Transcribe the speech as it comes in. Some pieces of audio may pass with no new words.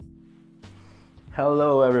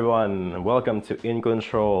Hello, everyone. Welcome to In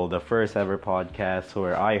Control, the first ever podcast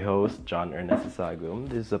where I host John Ernest Isagum.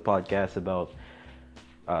 This is a podcast about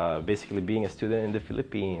basically being a student in the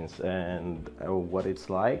Philippines and what it's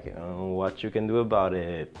like and what you can do about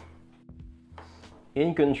it.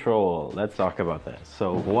 In Control, let's talk about that.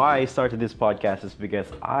 So, why I started this podcast is because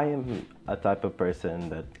I am a type of person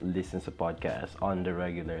that listens to podcasts on the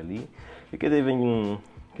regularly. You could even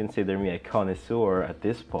consider me a connoisseur at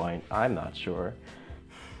this point. I'm not sure.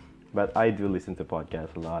 But I do listen to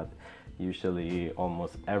podcasts a lot, usually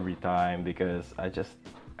almost every time because I just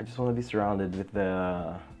want to be surrounded with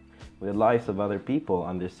the lives of other people,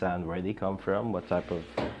 understand where they come from, what type of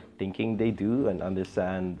thinking they do, and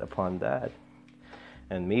understand upon that.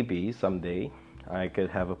 And maybe someday I could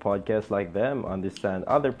have a podcast like them, understand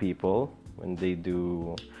other people when they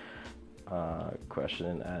do question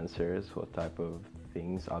and answers, what type of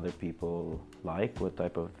things other people like, what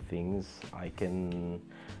type of things I can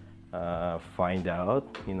find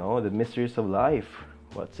out, the mysteries of life,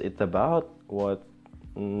 what's it about, what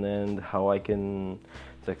and how I can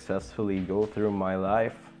successfully go through my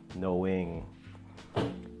life knowing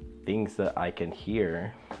things that I can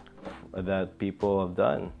hear that people have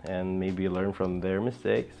done and maybe learn from their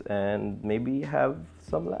mistakes and maybe have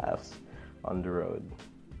some laughs on the road.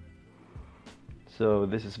 So,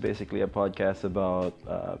 this is basically a podcast about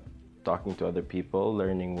talking to other people,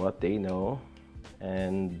 learning what they know,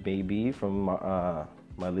 and maybe from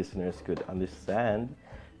my listeners could understand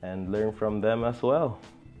and learn from them as well.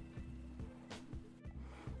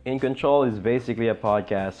 In Control is basically a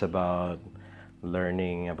podcast about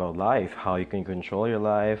learning about life, how you can control your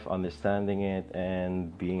life, understanding it,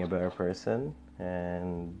 and being a better person,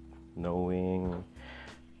 and knowing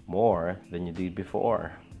more than you did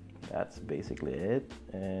before. That's basically it.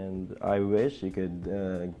 And I wish you could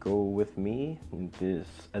go with me in this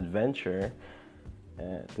adventure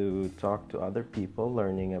to talk to other people,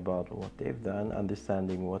 learning about what they've done,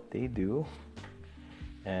 understanding what they do,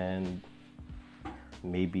 and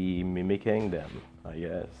maybe mimicking them, I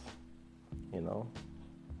guess, you know.